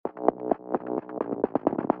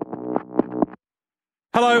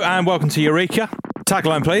Hello and welcome to Eureka.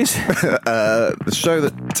 Tagline, please. The show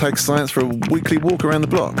that takes science for a weekly walk around the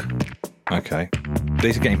block. Okay.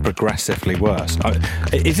 These are getting progressively worse.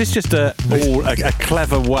 Is this just a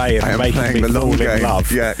clever way of making me fall in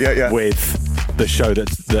love with the show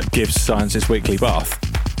that gives science its weekly bath?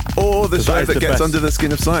 Or the show that gets under the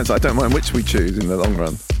skin of science? I don't mind which we choose in the long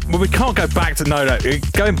run. Well, we can't go back to... No.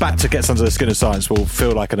 Going back to Gets Under the Skin of Science will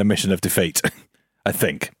feel like an admission of defeat, I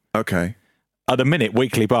think. Okay. At the minute,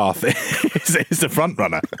 Weekly Bath is the front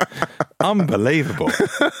runner. Unbelievable.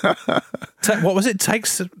 What was it?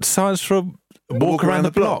 Takes science for a walk around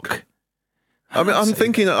the block. I mean,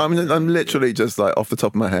 I'm literally just like off the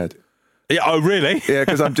top of my head. Yeah. Oh, really? Yeah,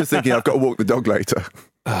 because I'm just thinking I've got to walk the dog later.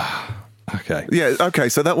 Okay. Yeah. Okay.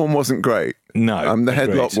 So that one wasn't great. No. The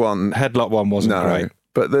headlock one. Headlock one wasn't great.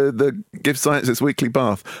 But the Give Science its Weekly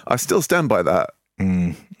Bath, I still stand by that.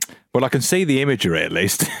 Well, I can see the imagery at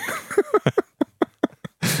least.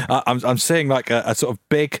 I'm seeing like a sort of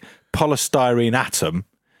big polystyrene atom,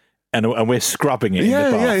 and we're scrubbing it in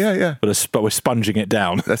the bath. Yeah. But we're sponging it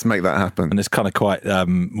down. Let's make that happen. And it's kind of quite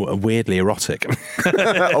weirdly erotic.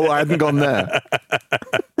 Oh, I hadn't gone there.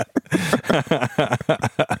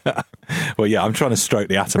 Well, yeah, I'm trying to stroke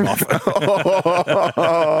the atom off.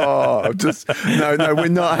 No, we're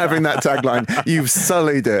not having that tagline. You've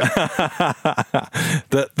sullied it.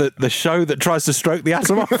 The show that tries to stroke the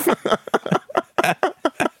atom off.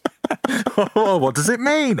 Oh, what does it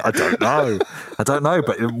mean? I don't know,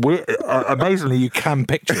 but amazingly you can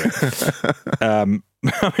picture it. I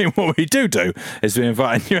mean, what we do is we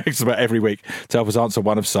invite a new expert every week to help us answer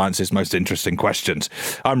one of science's most interesting questions.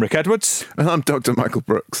 I'm Rick Edwards. And I'm Dr. Michael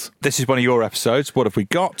Brooks. This is one of your episodes. What have we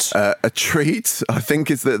got? A treat, I think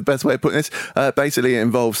is the best way of putting this. Basically, it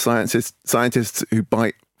involves scientists who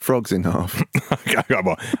bite frogs in half.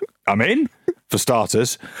 I'm in. For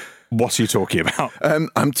starters, what are you talking about?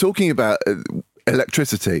 I'm talking about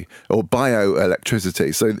electricity or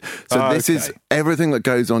bioelectricity. So this is everything that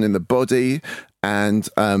goes on in the body, and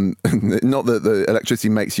not that the electricity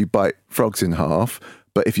makes you bite frogs in half,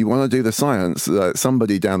 but if you want to do the science,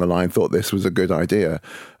 somebody down the line thought this was a good idea.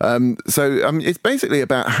 It's basically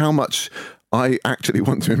about how much I actually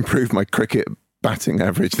want to improve my cricket batting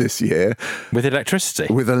average this year. With electricity?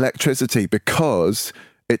 With electricity, because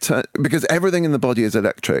everything in the body is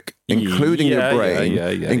electric, including your brain,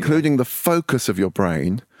 including the focus of your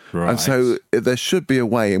brain. Right. And so there should be a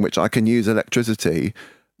way in which I can use electricity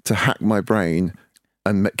to hack my brain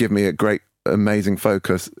and give me a great, amazing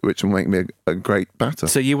focus, which will make me a great batter.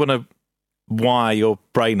 So you want to wire your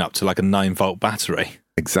brain up to like a 9-volt battery?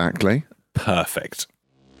 Exactly. Perfect.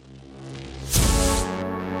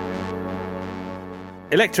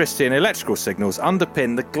 Electricity and electrical signals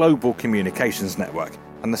underpin the global communications network.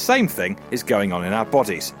 And the same thing is going on in our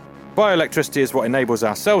bodies. Bioelectricity is what enables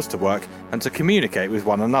our cells to work and to communicate with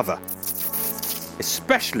one another,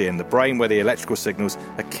 especially in the brain where the electrical signals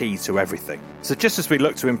are key to everything. So just as we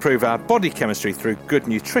look to improve our body chemistry through good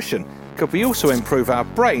nutrition, could we also improve our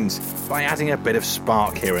brains by adding a bit of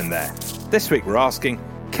spark here and there? This week we're asking,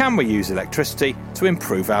 can we use electricity to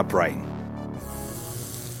improve our brain?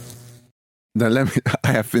 Now,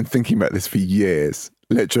 I have been thinking about this for years.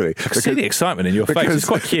 Literally. I can see the excitement in your face. It's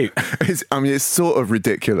quite cute. It's sort of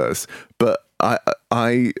ridiculous, but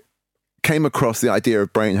I came across the idea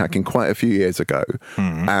of brain hacking quite a few years ago,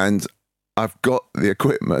 and I've got the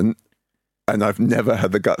equipment, and I've never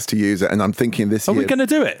had the guts to use it, and I'm thinking this year... Are we going to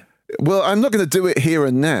do it? Well, I'm not going to do it here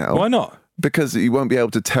and now. Why not? Because you won't be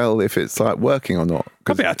able to tell if it's like working or not.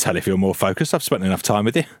 I'll be able to tell if you're more focused. I've spent enough time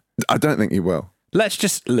with you. I don't think you will. Let's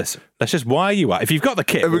just wire you up. If you've got the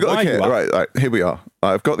kit, we've got the kit. Right, here we are.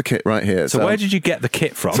 I've got the kit right here. So where did you get the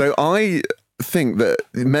kit from? So I think that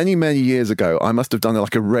many, many years ago, I must have done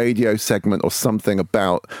like a radio segment or something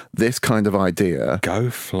about this kind of idea.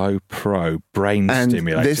 GoFlow Pro brain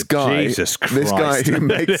stimulator. This guy, Jesus Christ. This guy who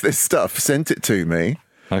makes this stuff sent it to me.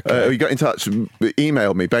 Okay. He got in touch,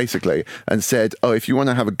 emailed me basically, and said, "Oh, if you want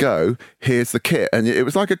to have a go, here's the kit." And it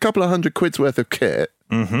was like a couple of $100 worth of kit.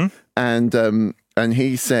 Mm-hmm. And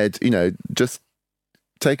he said, just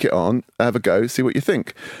take it on, have a go, see what you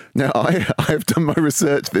think. Now, I've done my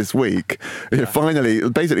research this week. Finally,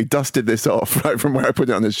 basically dusted this off right from where I put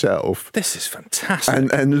it on the shelf. This is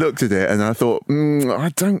fantastic. And looked at it, and I thought,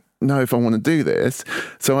 I don't know if I want to do this.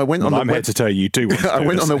 So I went on. I'm here to tell you do. I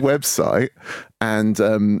went on the website and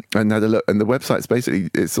had a look, and the website's basically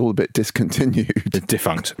it's all a bit discontinued,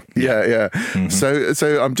 defunct. Yeah. Mm-hmm.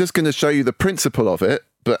 So I'm just going to show you the principle of it.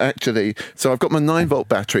 But actually, so I've got my 9-volt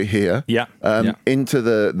battery here. Into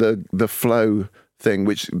the flow thing,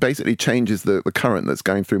 which basically changes the current that's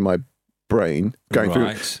going through my brain going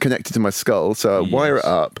through, connected to my skull. So I wire it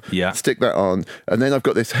up, stick that on, and then I've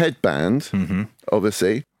got this headband,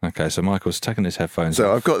 obviously. Okay, so Michael's taking his headphones off.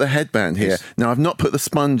 off. I've got the headband here. Now, I've not put the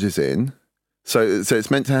sponges in. So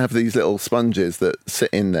it's meant to have these little sponges that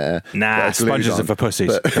sit in there. Nah, sponges are for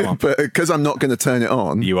pussies. Come on. But because I'm not going to turn it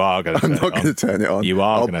on. You are going to turn it on. I'm not going to turn it on. You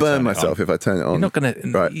are I'll burn myself if I turn it on. You're not going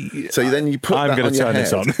to... Right. So then you put that on your head. I'm going to turn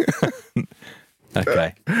this on.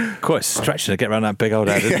 Okay. Quite stretching to get around that big old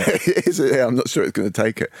head, isn't it? It is. Yeah, I'm not sure it's going to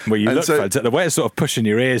take it. Well, the way it's sort of pushing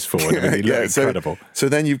your ears forward, I mean, you look incredible. So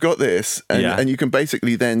then you've got this, and you can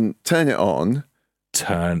basically then turn it on.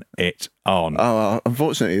 Turn it on. Oh,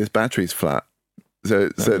 unfortunately, this battery's flat. So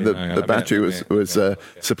the battery was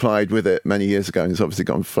supplied with it many years ago, and it's obviously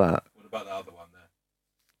gone flat. What about the other one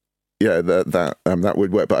there? Yeah, that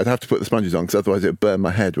would work, but I'd have to put the sponges on because otherwise it would burn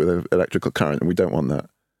my head with an electrical current, and we don't want that.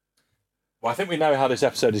 Well, I think we know how this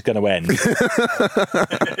episode is going to end.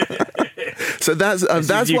 So that's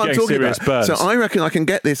what I'm talking about. Burns. So I reckon I can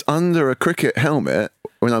get this under a cricket helmet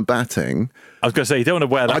when I'm batting. I was going to say, you don't want to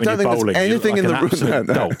wear that when you're bowling. Anything in the rules.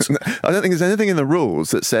 I don't think there's anything in the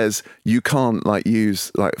rules that says you can't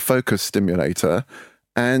use focus stimulator,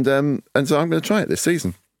 and so I'm going to try it this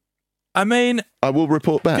season. I mean, I will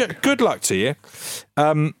report back. Good luck to you.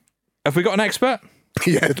 Have we got an expert?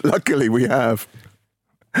 Yeah, luckily we have,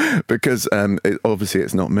 because obviously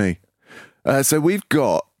it's not me. So we've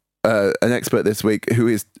got an expert this week who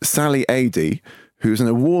is Sally Adey, who's an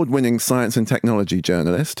award-winning science and technology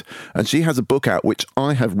journalist. And she has a book out, which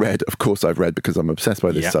I have read. Of course, I've read because I'm obsessed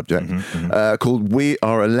by this subject, called We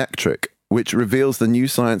Are Electric, which reveals the new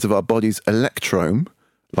science of our body's electrome,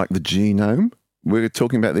 like the genome. We're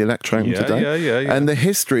talking about the electrome today. Yeah. And the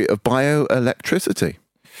history of bioelectricity.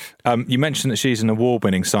 You mentioned that she's an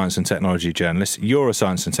award-winning science and technology journalist. You're a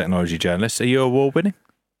science and technology journalist. Are you award-winning?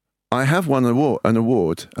 I have won an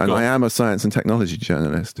award, and I am a science and technology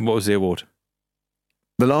journalist. What was the award?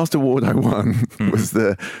 The last award I won was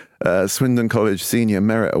the Swindon College Senior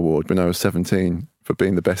Merit Award when I was 17 for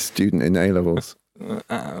being the best student in A-levels.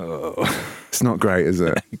 It's not great, is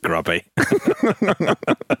it? Grubby.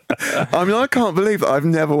 I mean, I can't believe that I've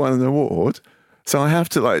never won an award. So I have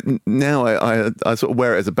to now I sort of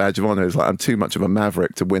wear it as a badge of honour. It's like I'm too much of a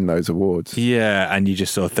maverick to win those awards. Yeah, and you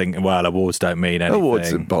just sort of think, well, awards don't mean anything.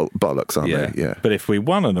 Awards are bollocks, aren't they? Yeah. But if we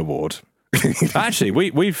won an award... Actually,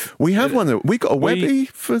 we have won. We got a Webby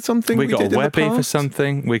for something. We got a Webby for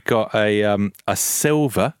something. We got a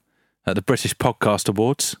silver at the British Podcast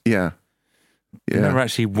Awards. Yeah. We never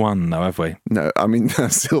actually won, though, have we? No, I mean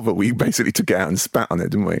silver. We basically took it out and spat on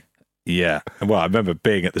it, didn't we? Yeah. Well, I remember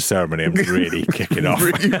being at the ceremony and really kicking off.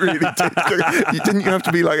 You really did. Didn't you have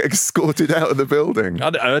to be escorted out of the building?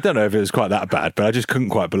 I don't know if it was quite that bad, but I just couldn't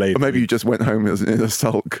quite believe it. Or maybe you just went home in a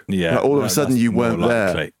sulk. Yeah. All of a sudden you weren't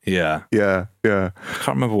there. Yeah. Yeah. I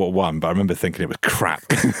can't remember what won, but I remember thinking it was crap.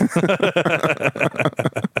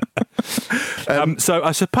 So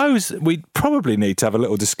I suppose we probably need to have a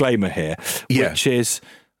little disclaimer here, which is...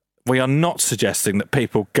 We are not suggesting that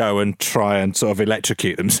people go and try and sort of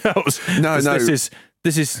electrocute themselves. No. This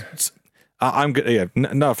is. I'm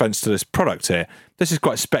no offense to this product here. This is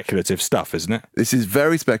quite speculative stuff, isn't it? This is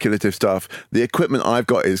very speculative stuff. The equipment I've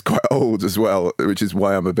got is quite old as well, which is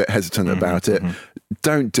why I'm a bit hesitant about it.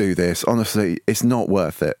 Don't do this. Honestly, it's not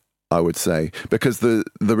worth it, I would say, because the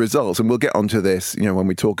results, and we'll get onto this, when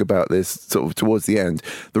we talk about this sort of towards the end,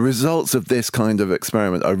 the results of this kind of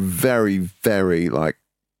experiment are very, very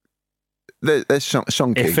they're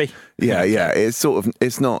shonky. Iffy. Yeah.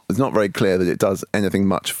 It's not very clear that it does anything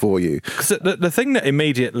much for you. Because the thing that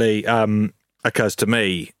immediately occurs to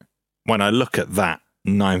me when I look at that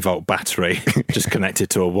 9-volt battery just connected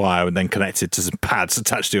to a wire and then connected to some pads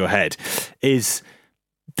attached to your head is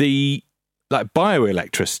the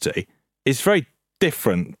bioelectricity is very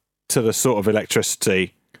different to the sort of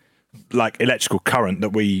electricity, electrical current that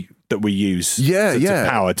we use to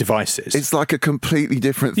power devices. It's like a completely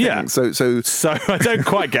different thing. Yeah. So I don't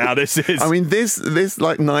quite get how this is. I mean, this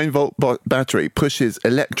 9-volt battery pushes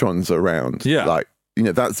electrons around. Yeah.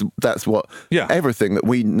 That's what everything that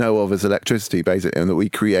we know of as electricity, basically, and that we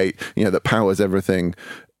create, that powers everything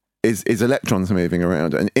is electrons moving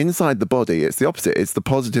around. And inside the body, it's the opposite. It's the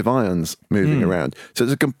positive ions moving around. So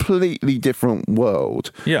it's a completely different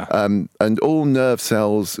world. Yeah. And all nerve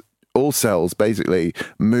cells, all cells basically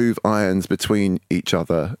move ions between each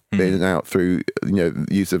other in and out through the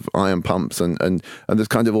use of ion pumps and there's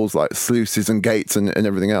kind of all sluices and gates and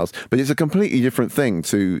everything else. But it's a completely different thing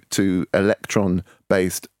to electron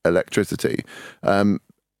based electricity. And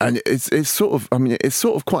it's sort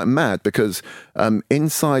of quite mad because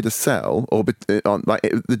inside a cell, or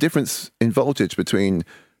the difference in voltage between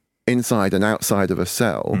inside and outside of a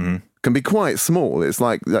cell can be quite small. It's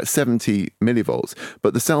like 70 millivolts,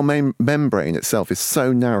 but the cell membrane itself is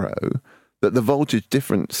so narrow that the voltage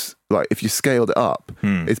difference, like if you scaled it up,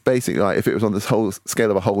 it's basically like if it was on this whole scale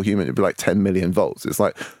of a whole human, it'd be like 10 million volts. It's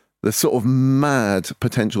like the sort of mad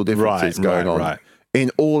potential differences going on in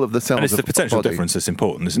all of the cells. And it's of the potential body. difference that's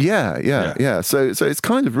important, isn't it? Yeah. So it's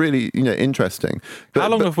kind of really interesting. How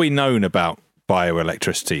long have we known about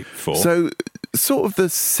bioelectricity for? So sort of the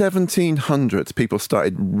 1700s, people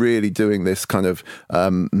started really doing this kind of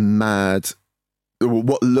mad,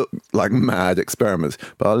 what looked like mad experiments.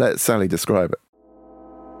 But I'll let Sally describe it.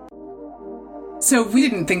 So we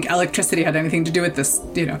didn't think electricity had anything to do with this,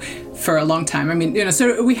 for a long time. I mean,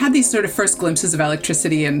 so we had these sort of first glimpses of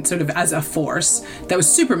electricity and sort of as a force that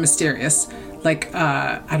was super mysterious, like,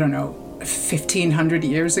 I don't know, 1,500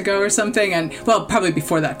 years ago or something, and well, probably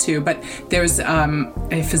before that too. But there was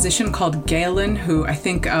a physician called Galen who I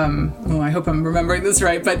think, I hope I'm remembering this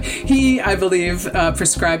right, but he, I believe,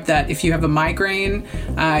 prescribed that if you have a migraine,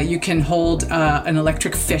 you can hold an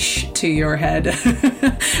electric fish to your head,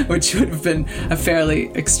 which would have been a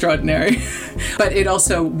fairly extraordinary. But it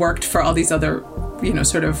also worked for all these other,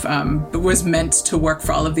 was meant to work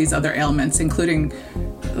for all of these other ailments, including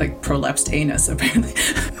like prolapsed anus, apparently.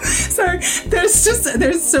 Sorry,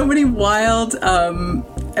 there's so many wild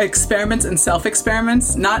experiments and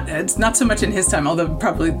self-experiments. It's not so much in his time, although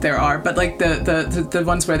probably there are, but like the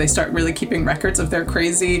ones where they start really keeping records of their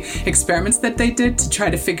crazy experiments that they did to try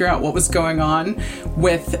to figure out what was going on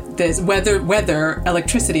with this weather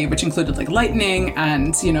electricity, which included like lightning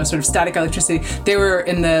and sort of static electricity. They were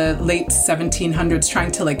in the late 1700s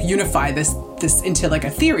trying to like unify this into like a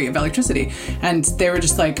theory of electricity, and they were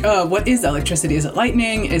just like, oh, what is electricity? Is it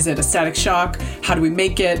lightning? Is it a static shock? How do we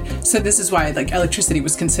make it? So this is why like electricity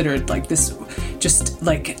was considered like this, just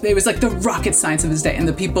like it was like the rocket science of his day. And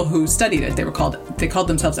the people who studied it, they called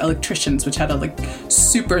themselves electricians, which had a like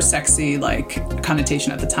super sexy like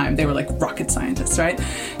connotation at the time. They were like rocket scientists, right?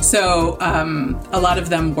 So a lot of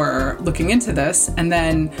them were looking into this, and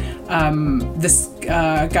then this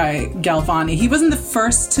guy Galvani, he wasn't the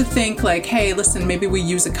first to think like, hey, listen, maybe we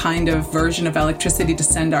use a kind of version of electricity to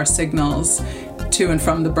send our signals to and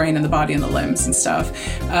from the brain and the body and the limbs and stuff.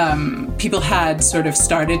 People had sort of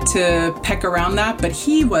started to peck around that, but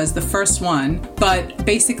he was the first one. But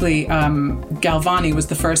basically, Galvani was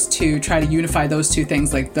the first to try to unify those two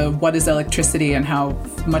things, like what is electricity and how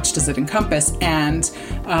much does it encompass, and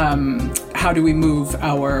how do we move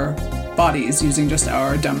our bodies using just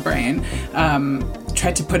our dumb brain.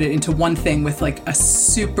 Tried to put it into one thing with like a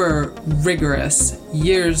super rigorous,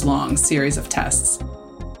 years-long series of tests.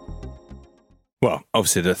 Well,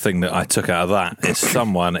 obviously the thing that I took out of that is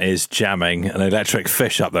someone is jamming an electric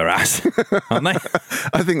fish up their ass, aren't they?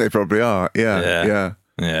 I think they probably are, yeah.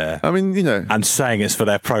 I mean, And saying it's for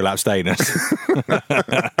their prolapsed anus.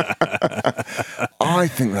 I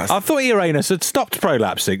think that's... I thought your anus had stopped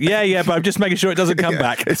prolapsing. Yeah, but I'm just making sure it doesn't come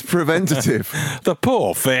back. It's preventative. The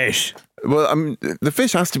poor fish. Well, I mean, the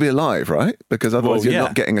fish has to be alive, right? Because otherwise you're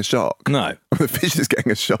not getting a shock. No. The fish is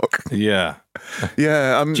getting a shock. Yeah.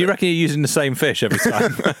 Yeah. Do you reckon you're using the same fish every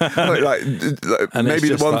time? like maybe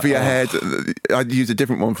the one for your head. I'd use a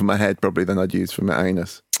different one for my head probably than I'd use for my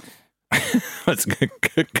anus. That's good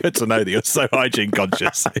to know that you're so hygiene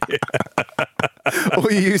conscious.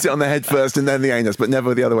 Or you use it on the head first and then the anus, but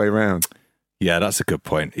never the other way around. Yeah, that's a good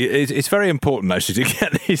point. It's very important, actually, to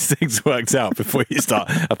get these things worked out before you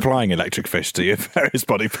start applying electric fish to your various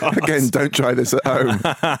body parts. Again, don't try this at home.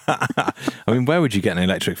 I mean, where would you get an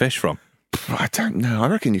electric fish from? I don't know. I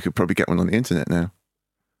reckon you could probably get one on the internet now.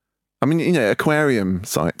 I mean, aquarium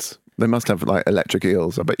sites, they must have like electric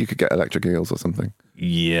eels. I bet you could get electric eels or something.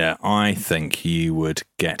 Yeah, I think you would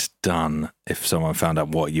get done if someone found out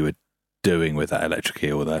what you were doing with that electric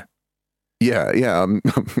eel there. Yeah,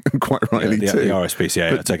 quite rightly too. The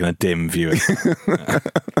RSPCA are taking a dim view of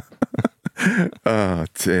it. Oh,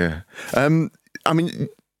 dear. I mean,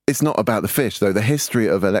 it's not about the fish, though. The history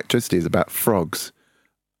of electricity is about frogs.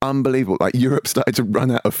 Unbelievable. Like, Europe started to run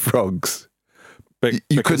out of frogs.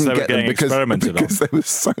 You couldn't get them because there were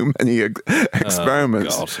so many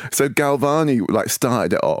experiments. Oh, so Galvani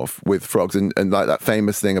started it off with frogs and like that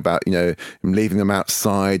famous thing about him leaving them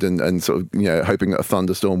outside and sort of hoping that a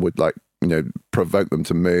thunderstorm would provoke them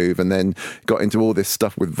to move, and then got into all this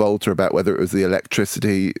stuff with Volta about whether it was the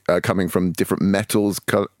electricity coming from different metals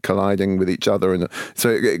colliding with each other, and so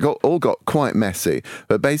it all got quite messy.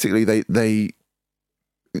 But basically, they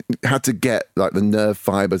had to get like the nerve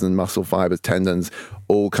fibers and muscle fibers, tendons,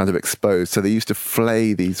 all kind of exposed. So they used to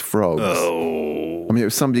flay these frogs I mean, it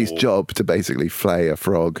was somebody's job to basically flay a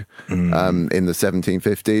frog in the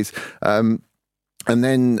 1750s. And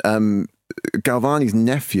then Galvani's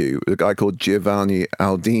nephew, a guy called Giovanni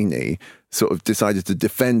Aldini, sort of decided to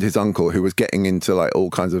defend his uncle, who was getting into like all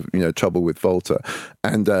kinds of trouble with Volta,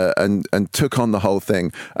 and took on the whole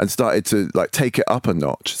thing and started to like take it up a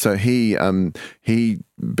notch. So he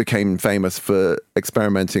became famous for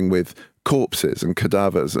experimenting with corpses and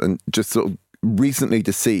cadavers, and just sort of recently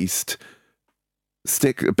deceased.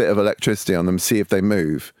 Stick a bit of electricity on them, see if they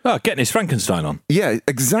move. Oh, getting his Frankenstein on. Yeah,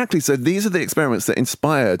 exactly. So these are the experiments that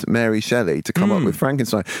inspired Mary Shelley to come up with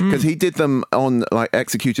Frankenstein, because he did them on like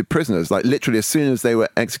executed prisoners. Like literally as soon as they were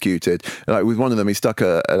executed, like with one of them, he stuck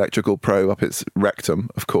an electrical probe up its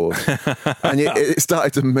rectum, of course, and it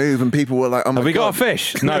started to move, and people were like, "Oh my God, have we got a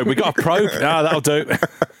fish? No, we got a probe. Ah, that'll do."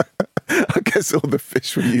 I guess all the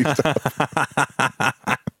fish were used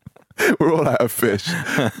up. We're all out of fish.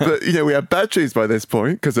 But, we had batteries by this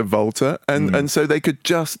point because of Volta. And so they could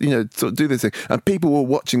just, sort of do this thing. And people were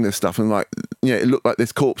watching this stuff and like, it looked like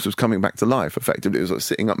this corpse was coming back to life, effectively. It was like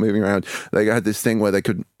sitting up, moving around. They had this thing where they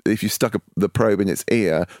could, if you stuck the probe in its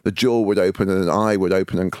ear, the jaw would open and an eye would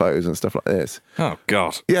open and close and stuff like this. Oh,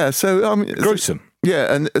 God. Yeah, so... gruesome.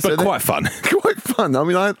 Yeah. But quite fun. Quite fun. I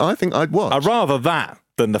mean, I think I'd watch. I'd rather that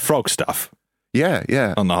than the frog stuff. Yeah,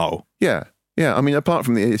 yeah. On the whole. Yeah. Yeah, I mean, apart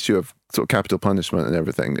from the issue of sort of capital punishment and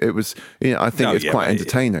everything, it was, I think it's quite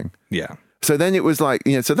entertaining. Yeah. So then it was like,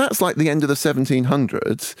 so that's like the end of the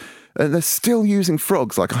 1700s, and they're still using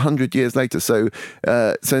frogs like 100 years later. So, in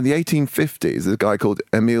the 1850s, a guy called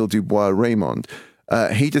Émile Dubois-Reymond,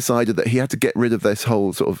 he decided that he had to get rid of this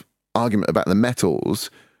whole sort of argument about the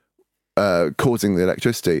metals causing the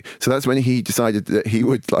electricity. So that's when he decided that he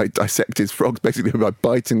would like dissect his frogs basically by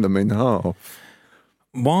biting them in half.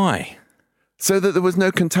 Why? So that there was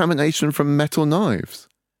no contamination from metal knives.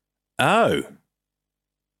 Oh.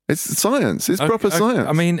 It's science. It's proper science.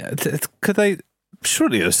 I mean, could they...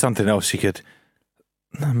 Surely there's something else you could...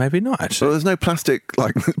 No, maybe not, actually. Well, there's no plastic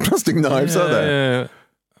knives, are there?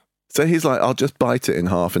 So he's like, I'll just bite it in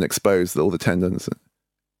half and expose all the tendons.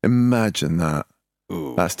 Imagine that.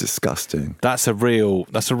 Ooh. That's disgusting. That's a real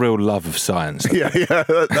love of science. Yeah,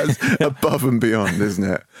 that's above and beyond, isn't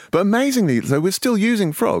it? But amazingly, so we're still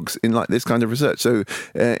using frogs in like this kind of research. So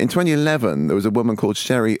in 2011, there was a woman called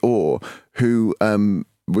Sherry Orr who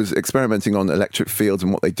was experimenting on electric fields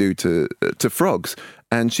and what they do to frogs,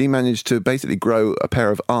 and she managed to basically grow a pair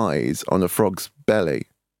of eyes on a frog's belly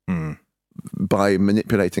by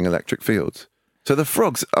manipulating electric fields. So the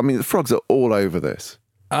frogs are all over this.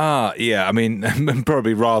 Yeah, I mean,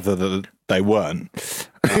 probably rather that they weren't.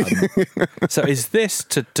 So is this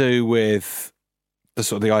to do with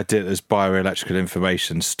the idea that there's bioelectrical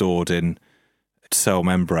information stored in cell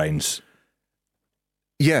membranes?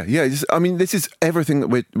 Yeah. I mean, this is everything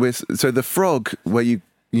that we're so the frog, where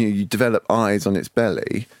you develop eyes on its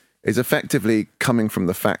belly, is effectively coming from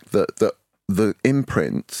the fact that the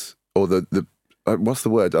imprints or the what's the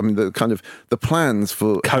word? I mean, the kind of the plans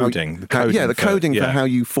for coding. The coding for how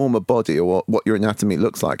you form a body or what your anatomy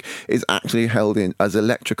looks like is actually held in as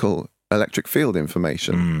electric field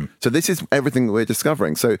information. So this is everything that we're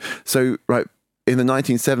discovering. So right in the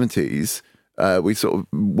 1970s, we sort of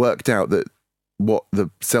worked out that what the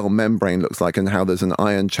cell membrane looks like and how there's an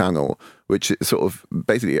ion channel which sort of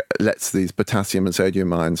basically lets these potassium and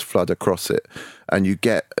sodium ions flood across it, and you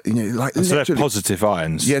get so they're positive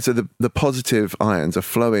ions. Yeah, so the positive ions are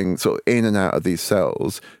flowing sort of in and out of these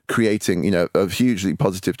cells, creating a hugely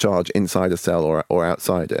positive charge inside a cell or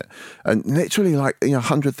outside it, and literally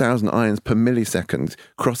 100,000 ions per millisecond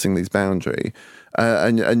crossing these boundary.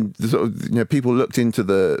 And sort of, people looked into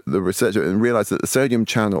the research and realized that the sodium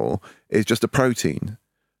channel is just a protein.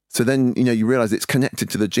 So then, you realize it's connected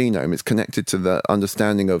to the genome. It's connected to the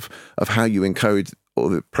understanding of how you encode all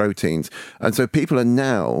the proteins. And so people are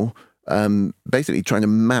now basically trying to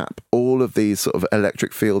map all of these sort of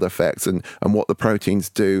electric field effects and what the proteins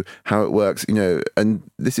do, how it works, and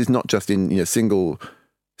this is not just in, single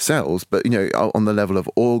cells, but on the level of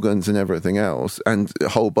organs and everything else, and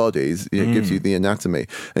whole bodies. It gives you the anatomy.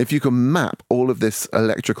 And if you can map all of this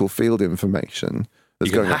electrical field information,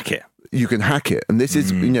 you can hack it. You can hack it, and this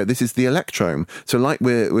is this is the electrome. So like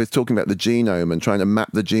we're talking about the genome and trying to map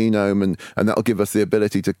the genome, and that'll give us the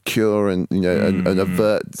ability to cure and and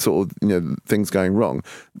avert sort of things going wrong.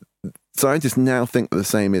 Scientists now think that the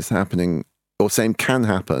same is happening, or same can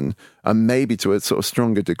happen, and maybe to a sort of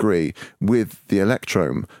stronger degree with the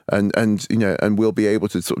electrome, and we'll be able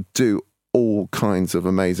to sort of do all kinds of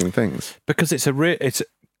amazing things. Because it's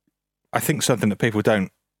I think something that people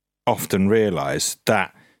don't often realise,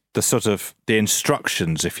 that the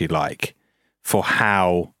instructions, if you like, for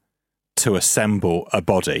how to assemble a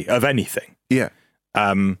body of anything,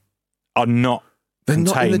 are not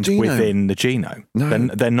contained within the genome. No.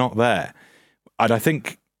 They're not there. And I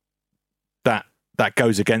think that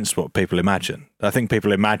goes against what people imagine. I think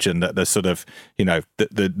people imagine that the sort of, the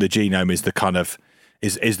genome is the kind of,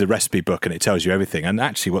 is the recipe book and it tells you everything. And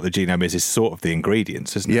actually what the genome is sort of the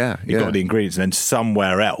ingredients, isn't it? Yeah. You've got the ingredients, and then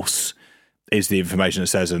somewhere else is the information that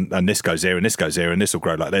says, and this goes here, and this goes here, and this will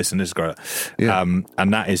grow like this, and this will grow like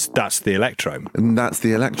and that's the electrome. And that's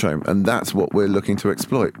the electrome, and that's what we're looking to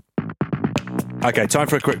exploit. Okay, time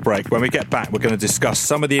for a quick break. When we get back, we're going to discuss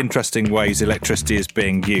some of the interesting ways electricity is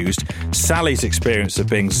being used, Sally's experience of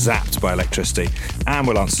being zapped by electricity, and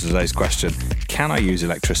we'll answer today's question: can I use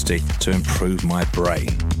electricity to improve my brain?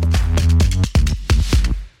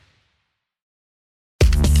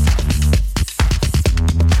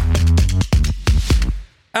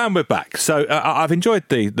 And we're back. So I've enjoyed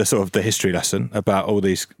the sort of the history lesson about all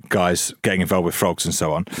these guys getting involved with frogs and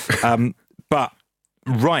so on. But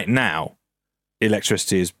right now,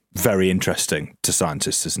 electricity is very interesting to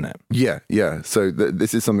scientists, isn't it? Yeah. So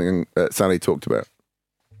this is something Sally talked about.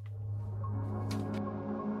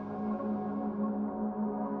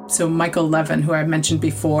 So Michael Levin, who I mentioned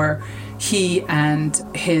before, he and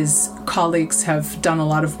his colleagues have done a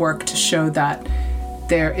lot of work to show that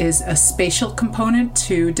there is a spatial component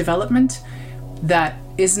to development that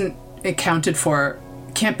isn't accounted for,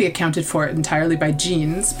 can't be accounted for entirely by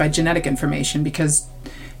genes, by genetic information, because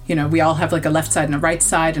we all have like a left side and a right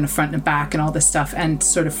side and a front and a back and all this stuff, and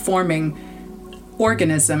sort of forming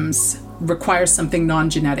organisms requires something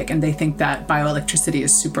non-genetic, and they think that bioelectricity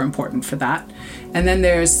is super important for that. And then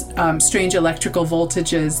there's strange electrical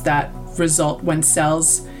voltages that result when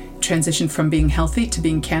cells transition from being healthy to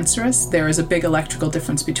being cancerous. There is a big electrical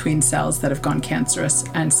difference between cells that have gone cancerous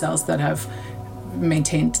and cells that have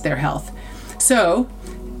maintained their health. So,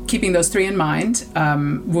 keeping those three in mind,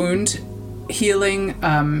 wound healing,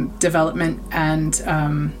 development, and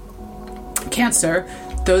cancer,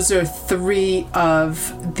 those are three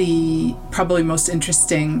of the probably most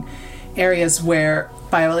interesting areas where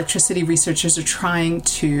bioelectricity researchers are trying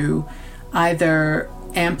to either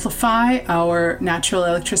amplify our natural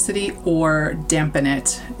electricity or dampen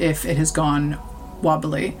it if it has gone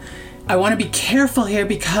wobbly. I want to be careful here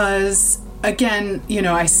because, again,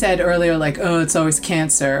 I said earlier, like, oh, it's always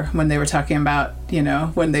cancer, when they were talking about,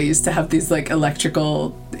 when they used to have these like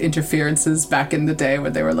electrical interferences back in the day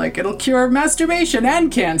where they were like, it'll cure masturbation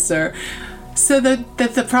and cancer. So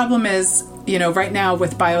the problem is, right now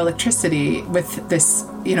with bioelectricity, with this,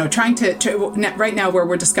 trying to right now where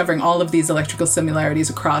we're discovering all of these electrical similarities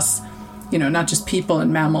across, not just people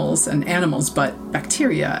and mammals and animals, but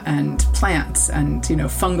bacteria and plants and,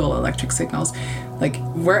 fungal electric signals. Like,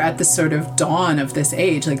 we're at the sort of dawn of this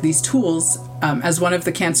age. Like, these tools, as one of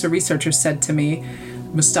the cancer researchers said to me,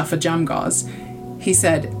 Mustafa Jamgaz, he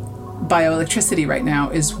said, bioelectricity right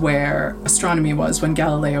now is where astronomy was when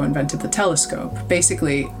Galileo invented the telescope.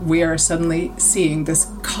 Basically, we are suddenly seeing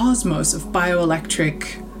this cosmos of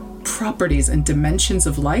bioelectric properties and dimensions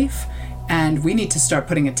of life, and we need to start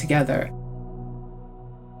putting it together.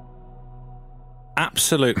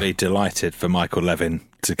 Absolutely delighted for Michael Levin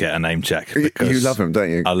to get a name check. You love him,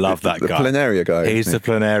 don't you? I love that guy. The Planaria guy. He's the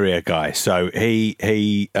Planaria guy. So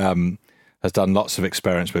he has done lots of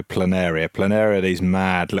experiments with Planaria. Planaria are these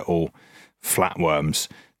mad little flatworms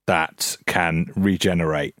that can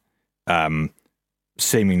regenerate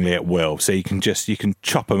seemingly at will. So you can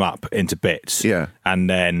chop them up into bits. Yeah. And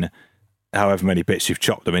then however many bits you've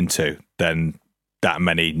chopped them into, then that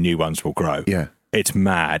many new ones will grow. Yeah. It's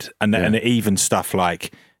mad. And even stuff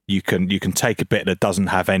like you can take a bit that doesn't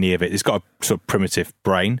have any of it. It's got a sort of primitive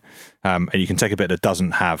brain, and you can take a bit that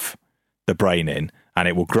doesn't have the brain in, and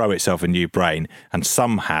it will grow itself a new brain, and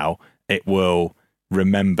somehow it will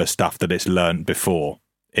remember stuff that it's learned before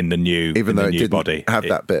in the new, even though it didn't body. Have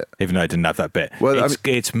that bit. Even though it didn't have that bit. Well,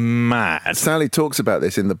 it's mad. Sally talks about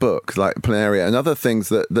this in the book, like Planaria and other things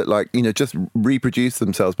that like, just reproduce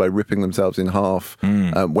themselves by ripping themselves in half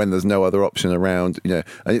when there's no other option around, and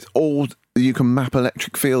it's all, you can map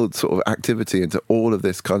electric field sort of activity into all of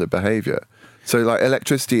this kind of behavior. So like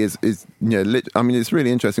electricity is it's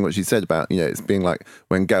really interesting what she said about, it's being like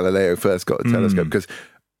when Galileo first got the telescope, because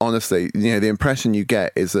honestly, the impression you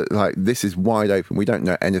get is that like this is wide open. We don't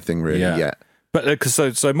know anything really yet. But because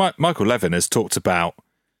so Michael Levin has talked about,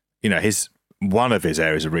 one of his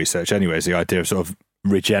areas of research anyway is the idea of sort of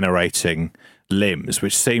regenerating limbs,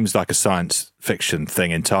 which seems like a science fiction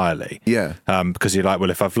thing entirely. Yeah. Because you're like,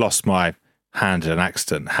 well, if I've lost my hand in an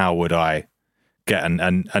accident, how would I get?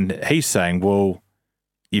 And he's saying, well,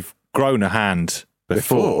 you've grown a hand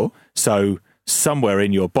before. So somewhere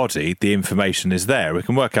in your body the information is there. We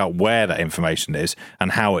can work out where that information is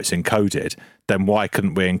and how it's encoded. Then why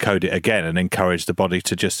couldn't we encode it again and encourage the body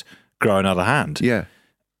to just grow another hand? Yeah.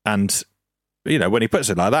 And when he puts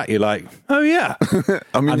it like that, you're like, oh yeah.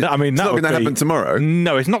 I mean, it's not going to happen tomorrow.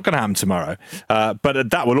 No, it's not going to happen tomorrow.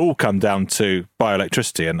 But that will all come down to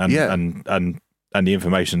bioelectricity and the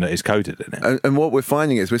information that is coded in it. And what we're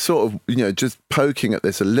finding is we're sort of, just poking at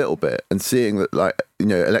this a little bit and seeing that,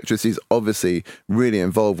 electricity is obviously really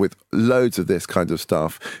involved with loads of this kind of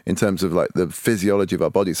stuff in terms of the physiology of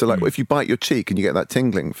our body. So if you bite your cheek and you get that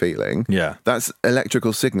tingling feeling, that's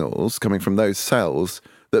electrical signals coming from those cells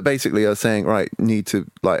that basically are saying, right, need to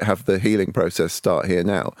have the healing process start here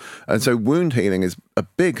now. And so wound healing is a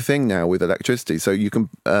big thing now with electricity. So you can,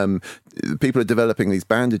 people are developing these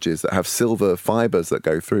bandages that have silver fibers that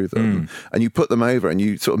go through them, and you put them over and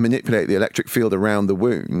you sort of manipulate the electric field around the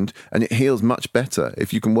wound, and it heals much better.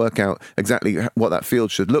 If you can work out exactly what that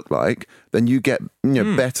field should look like, then you get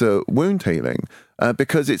better wound healing.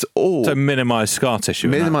 Because it's all... So minimise scar tissue.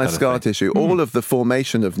 Minimise scar tissue. All of the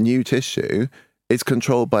formation of new tissue is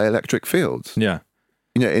controlled by electric fields. Yeah.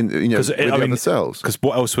 With the other cells. Because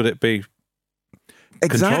what else would it be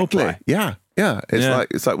controlled by? Yeah.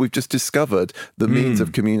 It's like we've just discovered the means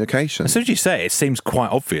of communication. As soon as you say it, it seems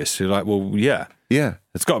quite obvious. You're like, well, yeah. Yeah.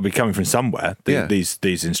 It's got to be coming from somewhere, these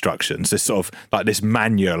instructions, this sort of this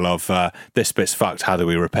manual of this bit's fucked, how do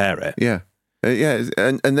we repair it? Yeah.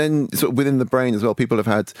 And then sort of within the brain as well, people have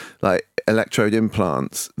had electrode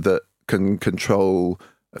implants that can control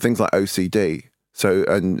things like OCD,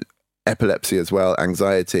 and epilepsy as well,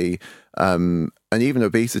 anxiety, and even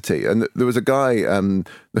obesity. And there was a guy,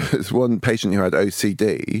 there's one patient who had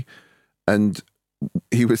OCD, and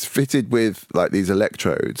he was fitted with these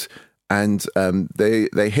electrodes, and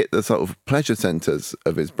they hit the sort of pleasure centers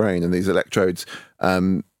of his brain, and these electrodes.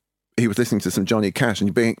 He was listening to some Johnny Cash,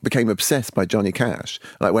 and he became obsessed by Johnny Cash.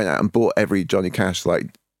 Went out and bought every Johnny Cash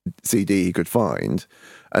CD he could find.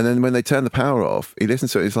 And then when they turned the power off, he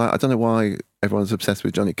listens to it. He's like, I don't know why everyone's obsessed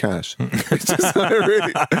with Johnny Cash. It's just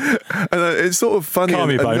really, and it's sort of funny. Call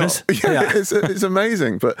me bonus. It's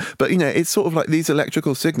amazing. But it's sort of like these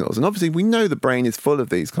electrical signals. And obviously we know the brain is full of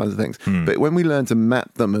these kinds of things. But when we learn to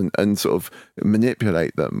map them and sort of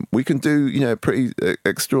manipulate them, we can do, pretty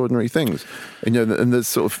extraordinary things. And there's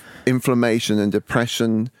sort of inflammation and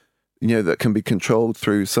depression, that can be controlled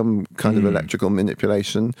through some kind of electrical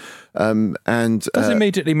manipulation. And does it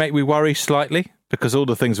immediately make me worry slightly? Because all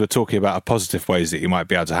the things we're talking about are positive ways that you might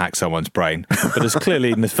be able to hack someone's brain, but there's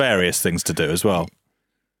clearly nefarious things to do as well.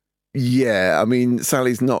 Yeah, I mean,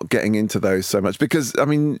 Sally's not getting into those so much because,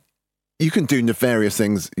 you can do nefarious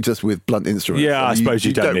things just with blunt instruments. Yeah, I suppose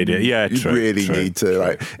you don't need it. Yeah, you true. Really need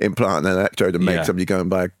to implant an electrode and make somebody go and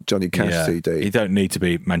buy a Johnny Cash CD. You don't need to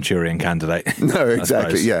be Manchurian Candidate. No,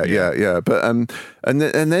 exactly. Yeah. But and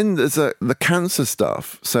then there's the cancer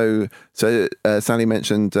stuff. So Sally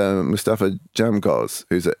mentioned Mustafa Jamgoz,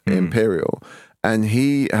 who's at Imperial, and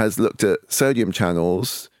he has looked at sodium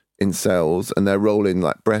channels in cells and their role in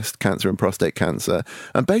breast cancer and prostate cancer,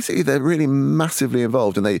 and basically they're really massively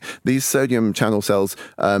involved. And these sodium channel cells,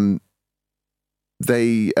 they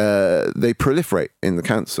proliferate in the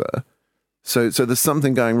cancer. So there's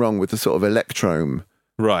something going wrong with the sort of electrome.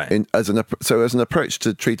 Right. As an approach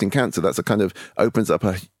to treating cancer, that's a kind of opens up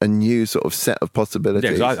a new sort of set of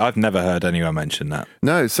possibilities. Yeah, I've never heard anyone mention that.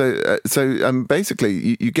 No, so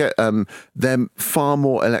basically you get them far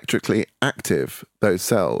more electrically active, those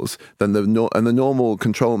cells, than the normal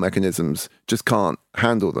control mechanisms just can't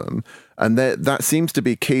handle them, and that seems to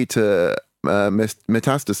be key to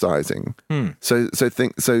metastasizing.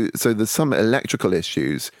 So there's some electrical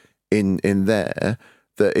issues in there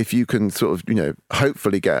that if you can sort of,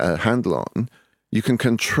 hopefully get a handle on, you can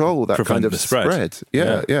control that kind of spread.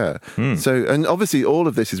 Yeah. So, and obviously all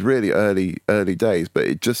of this is really early days, but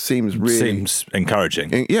it just seems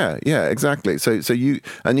encouraging. Yeah, exactly. So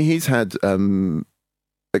he's had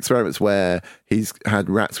experiments where he's had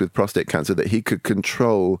rats with prostate cancer that he could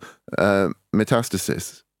control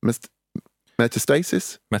metastasis, I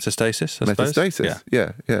suppose?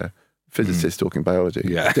 Yeah. Physicists talking biology.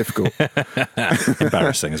 Yeah. Difficult.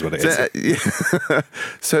 Embarrassing is what it is.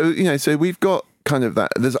 So we've got kind of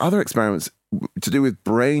that. There's other experiments to do with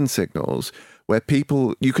brain signals where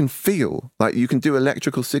you can feel, you can do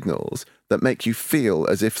electrical signals that make you feel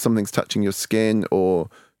as if something's touching your skin, or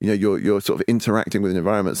you're sort of interacting with an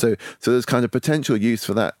environment. So there's kind of potential use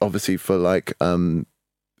for that, obviously for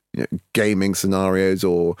gaming scenarios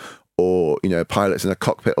or pilots in a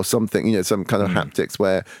cockpit or something, some kind of haptics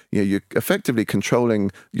where you're effectively controlling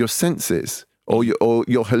your senses, or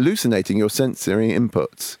you're hallucinating your sensory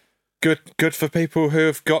inputs. good for people who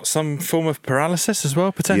have got some form of paralysis as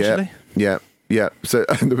well, potentially. Yeah. So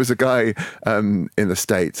there was a guy in the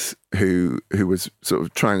States who was sort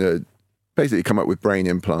of trying to basically come up with brain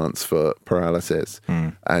implants for paralysis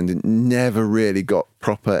and never really got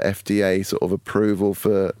proper FDA sort of approval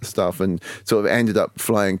for stuff, and sort of ended up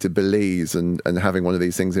flying to Belize and having one of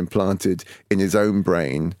these things implanted in his own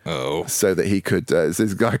brain so that he could, there's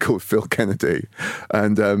this guy called Phil Kennedy,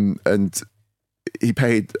 and he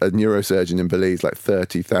paid a neurosurgeon in Belize like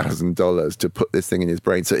 $30,000 to put this thing in his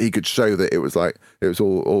brain so he could show that it was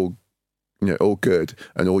all all good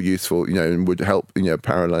and all useful, and would help,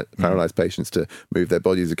 paralyzed patients to move their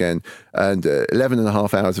bodies again. And 11 and a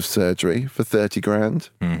half hours of surgery for 30 grand.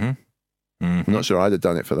 I'm not sure I'd have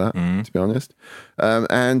done it for that, to be honest.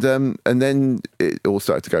 And then it all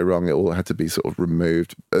started to go wrong. It all had to be sort of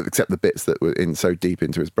removed, except the bits that were in so deep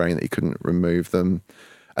into his brain that he couldn't remove them.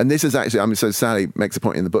 And this is actually, so Sally makes a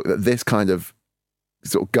point in the book that this kind of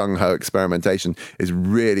sort of gung-ho experimentation is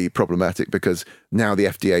really problematic because now the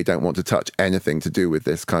FDA don't want to touch anything to do with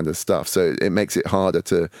this kind of stuff. So it makes it harder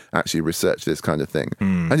to actually research this kind of thing.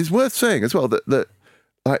 And it's worth saying as well that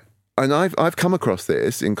and I've come across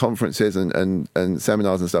this in conferences and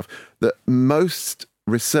seminars and stuff, that most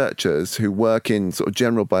researchers who work in sort of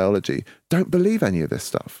general biology don't believe any of this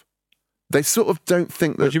stuff. They sort of don't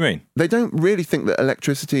think that... What do you mean? They don't really think that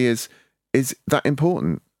electricity is that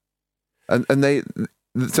important. And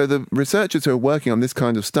so the researchers who are working on this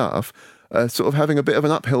kind of stuff are sort of having a bit of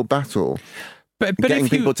an uphill battle, but getting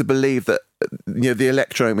people to believe that the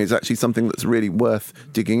electrome is actually something that's really worth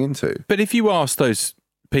digging into. But if you ask those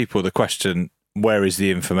people the question, where is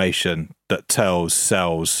the information that tells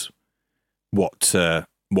cells what to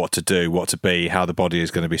do, what to be, how the body is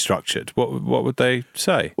going to be structured, what would they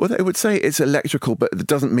say? Well, they would say it's electrical, but it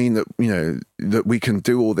doesn't mean that that we can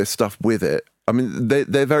do all this stuff with it. I mean,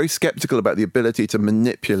 they're very skeptical about the ability to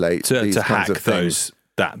manipulate these to kinds hack of things.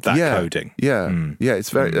 that coding. Yeah, it's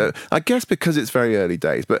very. I guess because it's very early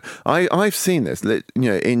days, but I've seen this,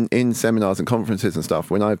 in seminars and conferences and stuff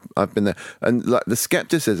when I've been there, and like the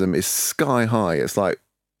skepticism is sky high. It's like,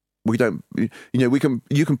 we don't, you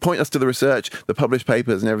can point us to the research, the published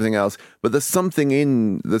papers and everything else, but there's something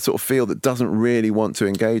in the sort of field that doesn't really want to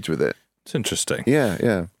engage with it. It's interesting.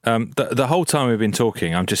 Yeah. The whole time we've been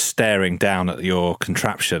talking, I'm just staring down at your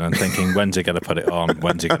contraption and thinking, when's he going to put it on?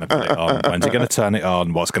 When's he going to put it on? When's he going to turn it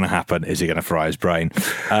on? What's going to happen? Is he going to fry his brain?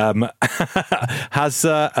 Has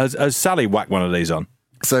Sally whacked one of these on?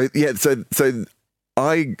 So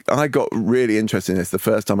I got really interested in this the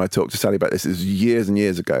first time I talked to Sally about this. It was years and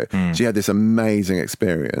years ago. She had this amazing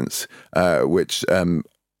experience, which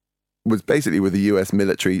was basically with the US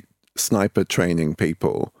military sniper training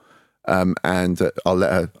people. And I'll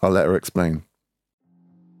let her explain.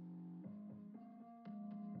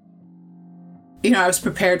 I was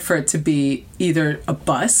prepared for it to be either a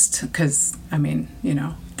bust, because,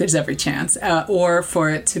 there's every chance, or for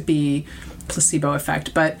it to be placebo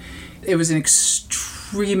effect. But it was an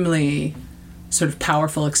extremely sort of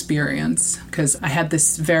powerful experience, because I had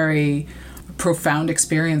this very profound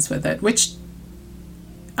experience with it, which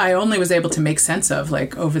I only was able to make sense of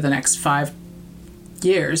over the next 5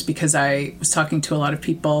 years, because I was talking to a lot of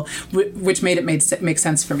people, which made it make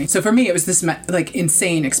sense for me. So for me, it was this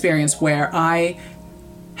insane experience where I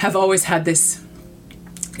have always had this,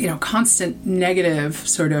 constant negative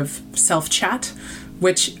sort of self-chat,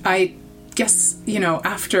 which I guess,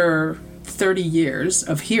 after 30 years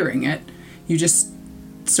of hearing it, you're just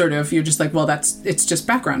like, well, it's just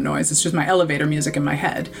background noise. It's just my elevator music in my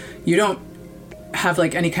head. You don't have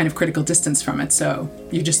any kind of critical distance from it, so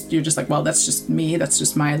you're just like, well, that's just me, that's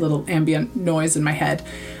just my little ambient noise in my head,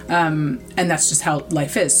 and that's just how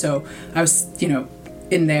life is. So I was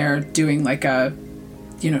in there doing a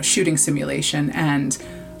shooting simulation, and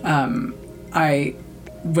I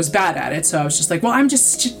was bad at it, so I was just like, well, I'm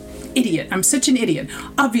just idiot. I'm such an idiot.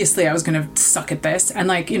 Obviously, I was going to suck at this. And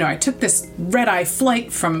I took this red-eye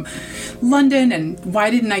flight from London, and why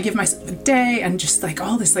didn't I give myself a day? And just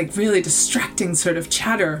all this really distracting sort of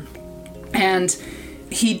chatter. And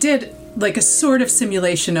he did a sort of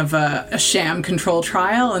simulation of a sham control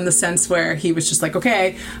trial, in the sense where he was just like,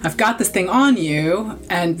 okay, I've got this thing on you,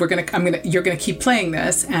 and you're gonna keep playing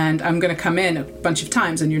this, and I'm gonna come in a bunch of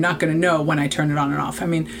times, and you're not gonna know when I turn it on and off. I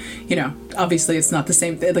mean, obviously it's not the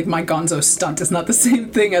same thing. My Gonzo stunt is not the same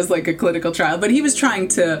thing as a clinical trial, but he was trying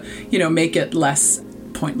to, make it less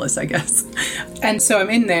pointless, I guess. And so I'm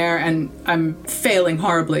in there, and I'm failing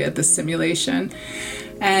horribly at this simulation.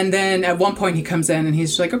 And then at one point he comes in and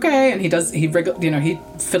he's like, okay, and he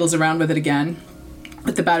fiddles around with it again.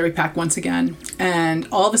 with the battery pack once again. And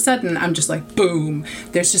all of a sudden, I'm just like, boom,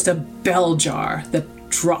 there's just a bell jar that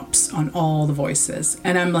drops on all the voices.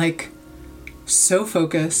 And I'm like so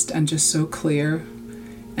focused and just so clear.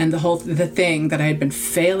 And the thing that I had been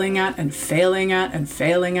failing at, and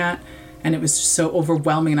it was just so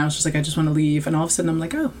overwhelming. And I was just like, I just want to leave. And all of a sudden I'm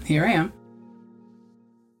like, oh, here I am.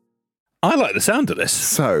 I like the sound of this.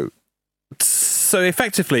 So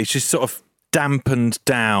effectively she's sort of dampened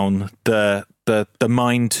down the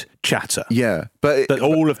mind chatter. Yeah, but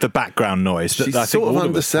all of the background noise. She's sort of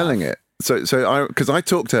underselling it. So because I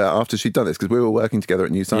talked to her after she'd done this, because we were working together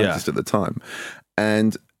at New Scientist at the time,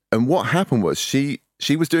 and what happened was she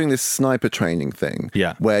was doing this sniper training thing,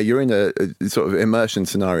 where you're in a sort of immersion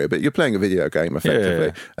scenario, but you're playing a video game effectively.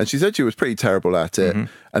 Yeah. And she said she was pretty terrible at it,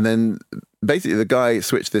 and then basically the guy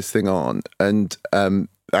switched this thing on and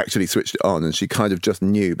actually switched it on, and she kind of just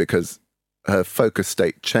knew because her focus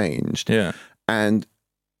state changed. Yeah. And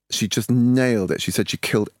she just nailed it. She said she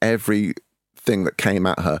killed everything that came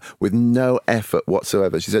at her with no effort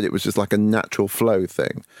whatsoever. She said it was just like a natural flow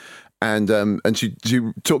thing. And she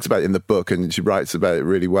talks about it in the book, and she writes about it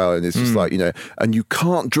really well. And it's just like, and you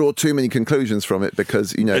can't draw too many conclusions from it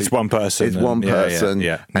because, it's one person. It's one person.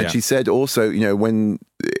 And she said also, when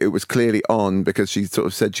it was clearly on, because she sort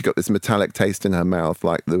of said she got this metallic taste in her mouth,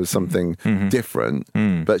 like there was something different.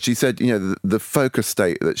 But she said, the focus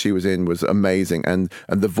state that she was in was amazing, and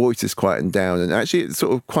the voice is quietened down, and actually it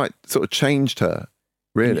sort of changed her.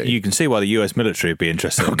 Really? You can see why the US military would be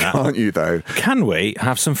interested in that. Can't you, though? Can we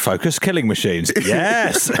have some focus killing machines?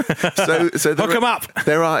 Yes! so hook them up!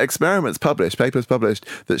 There are papers published,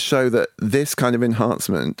 that show that this kind of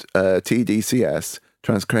enhancement, TDCS,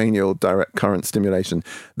 transcranial direct current stimulation,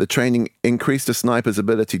 the training increased a sniper's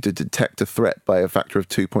ability to detect a threat by a factor of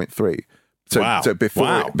 2.3. So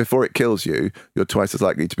before it kills you, you're twice as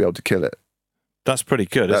likely to be able to kill it. That's pretty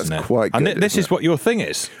good, isn't it? That's quite good. And this is what your thing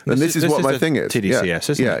is. This is what my thing is. TDCS,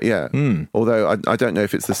 isn't it? Yeah. Although I don't know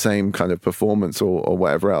if it's the same kind of performance or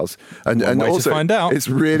whatever else. And also, to find out. It's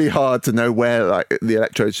really hard to know where the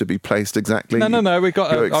electrodes should be placed exactly. No. We've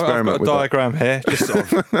got a diagram here, just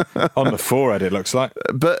sort of on the forehead, it looks like.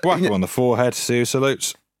 But whack on the forehead, see who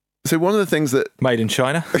salutes. So one of the things that... Made in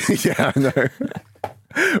China. Yeah, I know.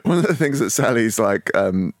 One of the things that Sally's like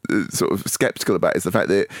sort of skeptical about is the fact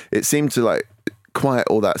that it seemed to like quiet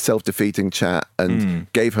all that self-defeating chat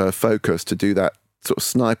and gave her focus to do that sort of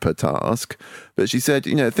sniper task. But she said,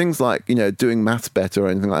 things like, doing maths better or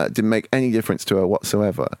anything like that didn't make any difference to her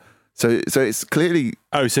whatsoever. So it's clearly...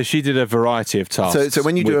 Oh, so she did a variety of tasks. So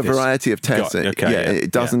when you do a variety of tests,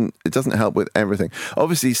 it doesn't help with everything.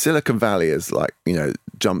 Obviously, Silicon Valley is like,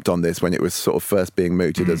 jumped on this when it was sort of first being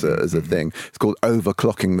mooted as a thing. It's called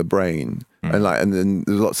overclocking the brain. And then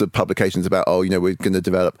there's lots of publications about, we're going to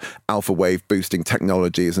develop alpha wave boosting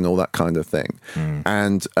technologies and all that kind of thing.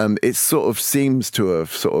 And it sort of seems to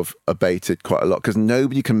have sort of abated quite a lot because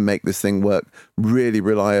nobody can make this thing work really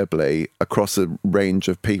reliably across a range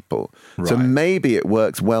of people. Right. So maybe it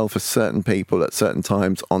works well for certain people at certain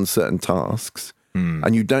times on certain tasks.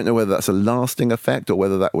 And you don't know whether that's a lasting effect or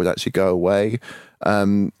whether that would actually go away.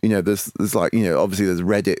 There's like, obviously there's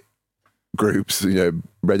Reddit groups,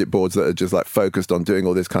 Reddit boards that are just like focused on doing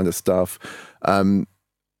all this kind of stuff. And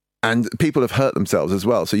people have hurt themselves as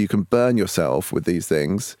well. So you can burn yourself with these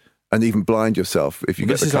things and even blind yourself if you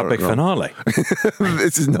get the current This is our big finale.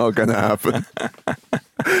 This is not going to happen.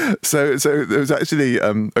 So there was actually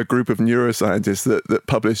a group of neuroscientists that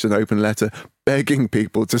published an open letter begging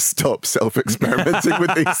people to stop self-experimenting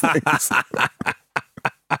with these things.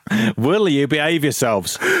 Will you behave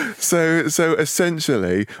yourselves? So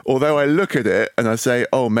essentially, although I look at it and I say,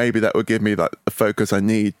 maybe that would give me like the focus I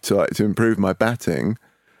need to improve my batting,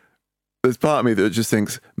 there's part of me that just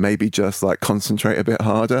thinks maybe just like concentrate a bit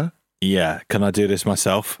harder. Yeah, can I do this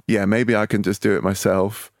myself? Yeah, maybe I can just do it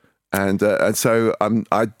myself. And so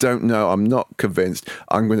I don't know. I'm not convinced.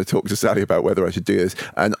 I'm going to talk to Sally about whether I should do this.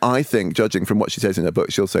 And I think, judging from what she says in her book,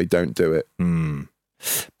 she'll say, don't do it.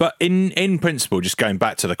 But in principle, just going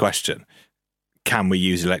back to the question, can we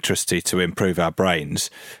use electricity to improve our brains?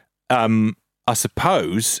 I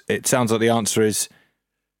suppose it sounds like the answer is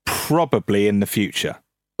probably in the future.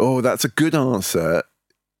 Oh, that's a good answer.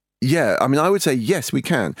 Yeah, I mean, I would say yes, we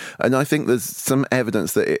can. And I think there's some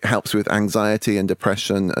evidence that it helps with anxiety and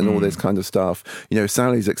depression and all this kind of stuff.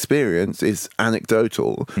 Sally's experience is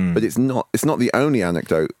anecdotal, but it's not the only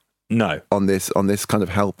anecdote. No, on this kind of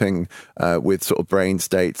helping with sort of brain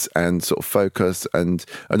states and sort of focus and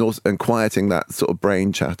also quieting that sort of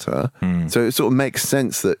brain chatter. So it sort of makes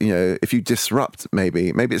sense that if you disrupt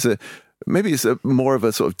maybe it's maybe it's more of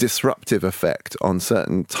a sort of disruptive effect on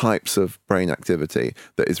certain types of brain activity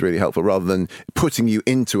that is really helpful, rather than putting you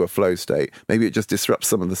into a flow state. Maybe it just disrupts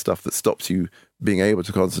some of the stuff that stops you being able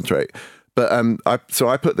to concentrate. But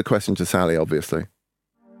I put the question to Sally, obviously.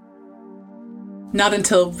 Not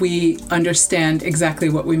until we understand exactly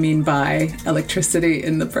what we mean by electricity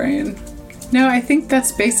in the brain. No, I think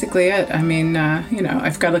that's basically it. I mean,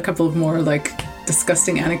 I've got a couple of more like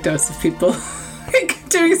disgusting anecdotes of people like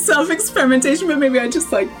doing self-experimentation, but maybe I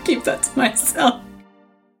just like keep that to myself.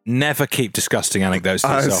 Never keep disgusting anecdotes to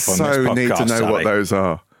yourself on this podcast. I so need to know Sally. what those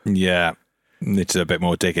are. Yeah, need to do a bit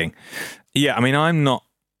more digging. Yeah, I mean, I'm not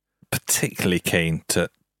particularly keen to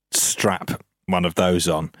strap one of those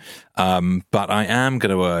on, but I am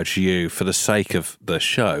going to urge you, for the sake of the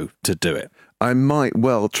show, to do it. I might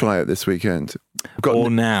well try it this weekend.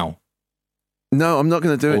 Now. No, I'm not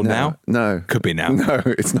going to do it now. No. Could be now. No,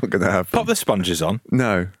 it's not going to happen. Pop the sponges on.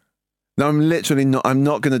 No, I'm literally not. I'm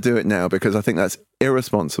not going to do it now because I think that's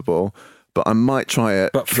irresponsible, but I might try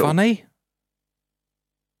it. But funny?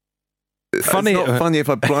 It's not funny if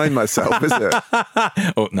I blind myself, is it?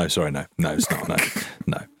 Oh, no, sorry, no. No, it's not,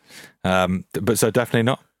 no. But so definitely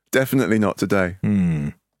not? Definitely not today.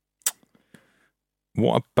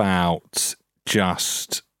 What about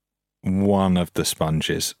just one of the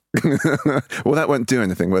sponges? Well, that won't do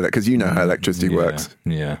anything with it, because you know how electricity works.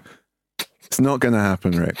 Yeah. It's not going to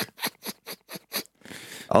happen, Rick.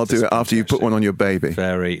 I'll do it after you put one on your baby.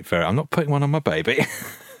 Very, very. I'm not putting one on my baby.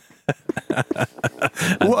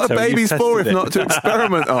 What are babies for if not to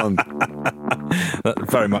experiment on?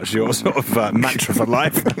 That's very much your sort of mantra for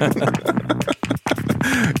life.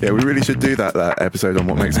 Yeah, we really should do that episode on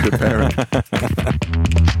what makes a good parent.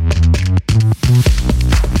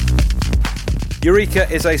 Eureka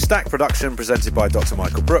is a Stack production presented by Dr.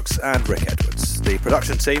 Michael Brooks and Rick Edwards. The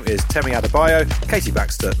production team is Temi Adebayo, Katie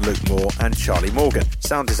Baxter, Luke Moore and Charlie Morgan.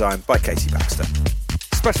 Sound design by Katie Baxter.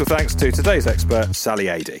 Special thanks to today's expert, Sally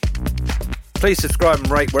Adey. Please subscribe and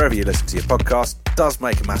rate wherever you listen to your podcast. It does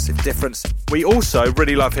make a massive difference. We also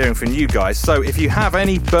really love hearing from you guys, so if you have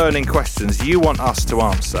any burning questions you want us to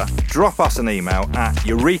answer, drop us an email at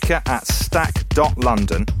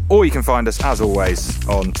eureka@stack.london, or you can find us, as always,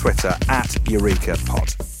 on Twitter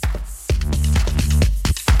 @EurekaPod.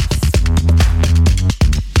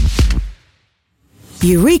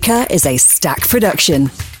 Eureka is a Stack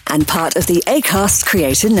production and part of the Acast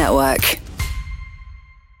Creator Network.